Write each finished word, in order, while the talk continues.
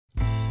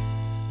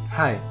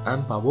Hi,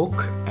 I'm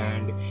Pavok,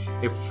 and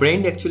a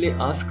friend actually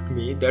asked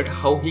me that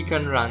how he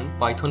can run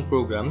Python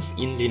programs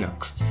in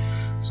Linux.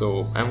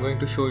 So I'm going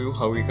to show you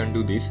how we can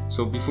do this.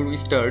 So before we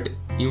start,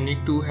 you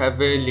need to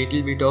have a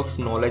little bit of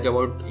knowledge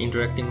about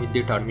interacting with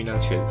the terminal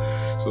shell.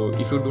 So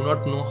if you do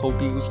not know how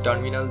to use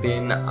terminal,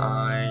 then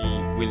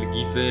I will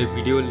give a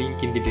video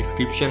link in the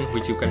description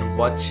which you can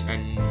watch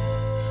and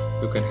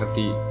you can have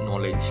the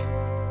knowledge,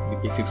 the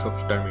basics of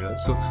terminal.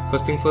 So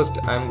first thing first,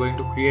 I'm going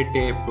to create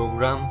a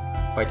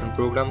Python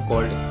program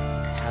called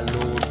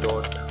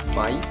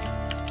hello.py,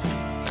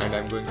 and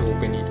I'm going to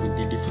open it with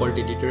the default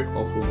editor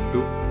of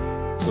Ubuntu.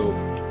 So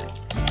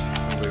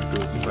I'm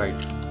going to write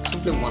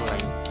simply one line.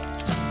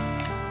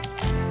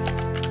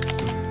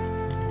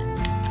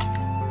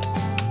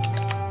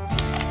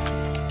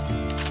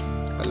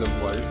 Hello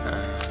world,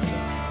 and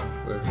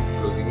we're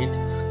closing it.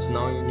 So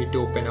now you need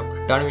to open up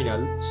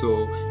terminal.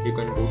 So you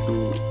can go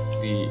to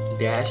the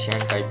dash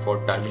and type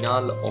for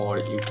terminal, or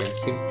you can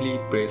simply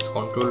press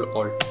Ctrl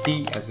or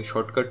T as a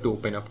shortcut to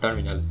open up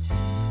terminal.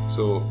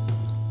 So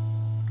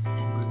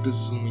I'm going to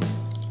zoom in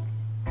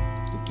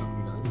the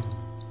terminal.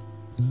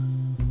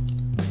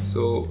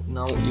 So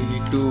now you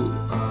need to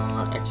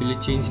actually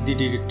change the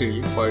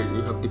directory where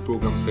you have the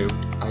program saved.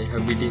 I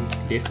have it in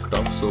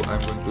desktop, so I'm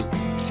going to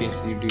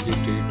change the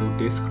directory to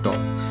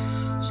desktop.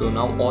 So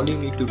now all you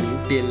need to do,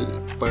 tell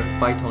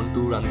Python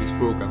to run this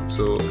program.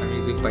 So I'm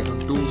using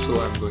Python 2, so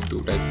I'm going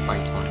to type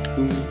Python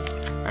 2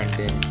 and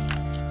then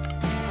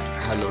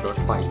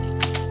hello.py.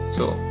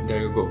 So there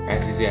you go,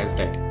 as easy as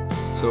that.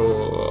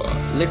 So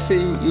let's say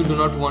you do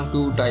not want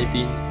to type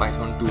in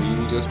Python 2,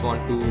 you just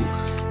want to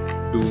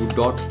do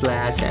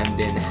 // and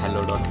then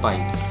hello.py.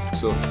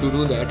 So to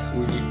do that,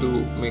 we need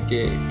to make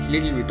a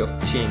little bit of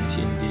change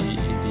in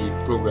the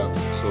program.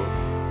 So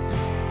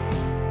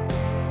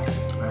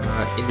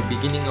in the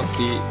beginning of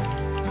the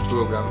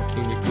program,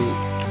 you need to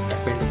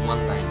append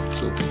one line,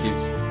 so which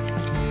is //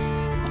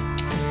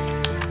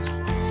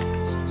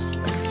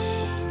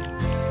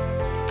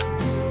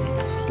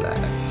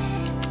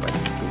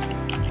 Python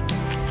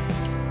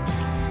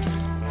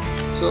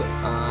 2. So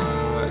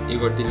you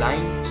got the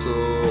line. So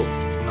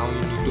now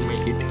you need to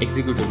make it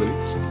executable.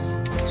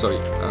 Sorry,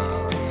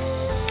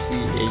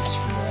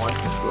 chmod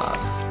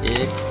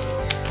 +x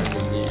and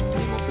then the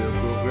name of your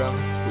program,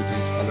 which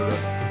is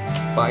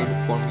hello.py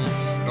for me.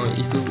 Now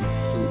if you do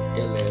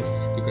ls,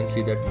 you can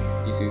see that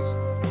this is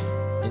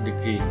in the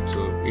green, so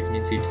it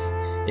means it's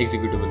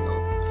executable now.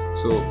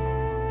 So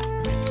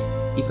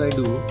if I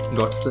do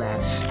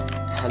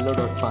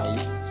 /hello.py,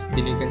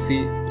 then you can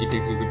see it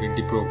executed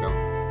the program.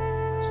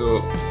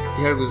 So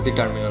here goes the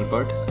terminal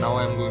part. Now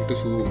I am going to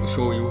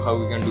show you how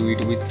we can do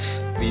it with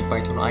the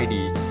Python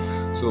IDE.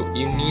 So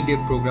you need a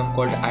program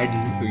called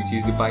IDLE, which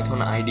is the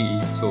Python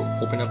IDE. So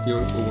open up your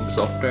Ubuntu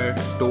software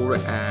store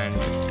and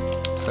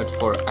search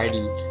for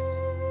IDLE,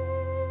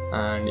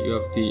 and you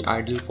have the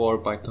IDLE for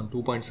Python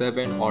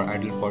 2.7 or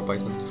IDLE for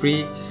Python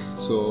 3.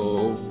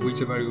 So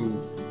whichever you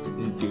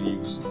need to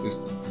use,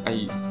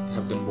 I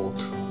have them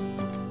both.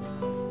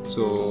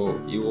 So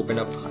you open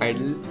up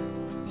IDLE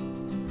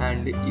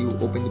and you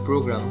open the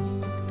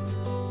program,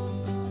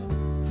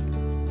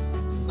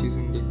 which is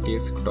in the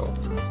desktop.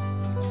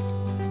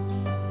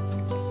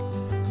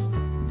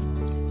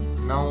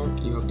 Now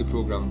you have the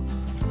program.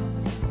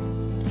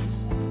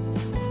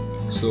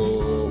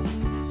 So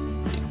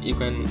you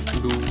can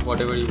do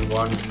whatever you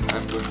want.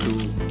 I'm going to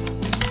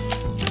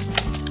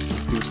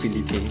do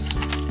silly things,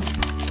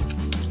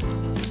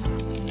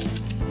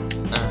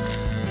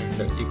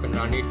 and you can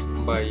run it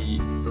by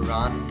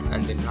run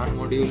and then run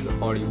module,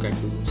 or you can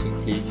do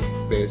simply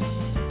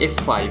press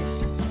F5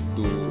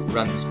 to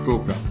run this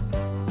program.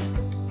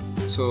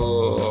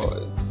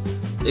 So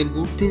a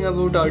good thing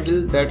about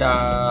IDLE that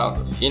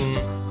in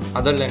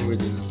other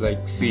languages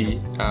like C,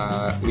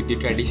 with the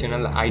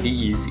traditional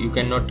IDEs, you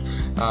cannot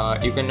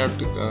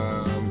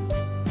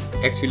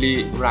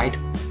actually write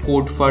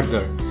code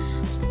further,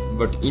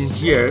 but in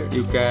here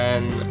you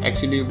can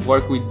actually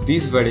work with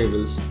these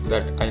variables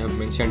that I have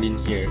mentioned in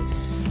here.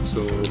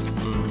 So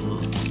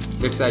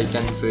let's say I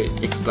can say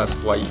x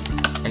 + y,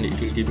 and it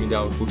will give me the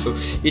output. So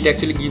it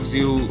actually gives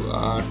you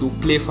to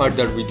play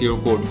further with your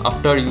code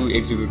after you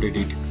executed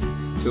it.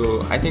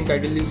 So I think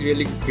IDLE is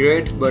really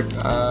great, but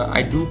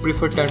I do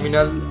prefer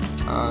terminal.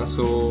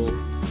 So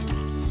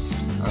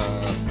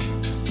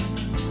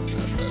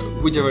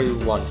whichever you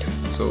want.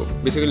 So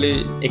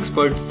basically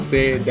experts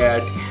say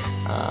that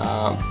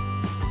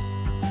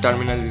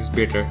terminal is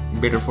better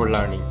for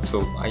learning,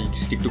 so I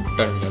stick to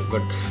terminal,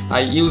 but I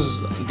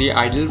use the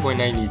IDLE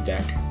when I need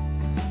that.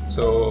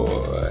 So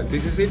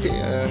this is it.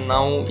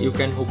 Now you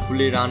can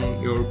hopefully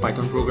run your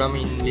Python program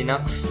in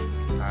Linux.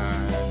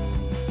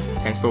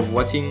 Thanks for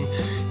watching.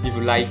 If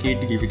you like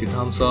it, give it a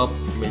thumbs up,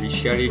 maybe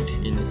share it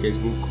in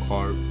Facebook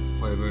or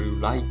wherever you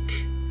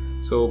like.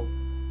 So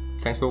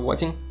thanks for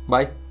watching.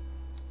 Bye.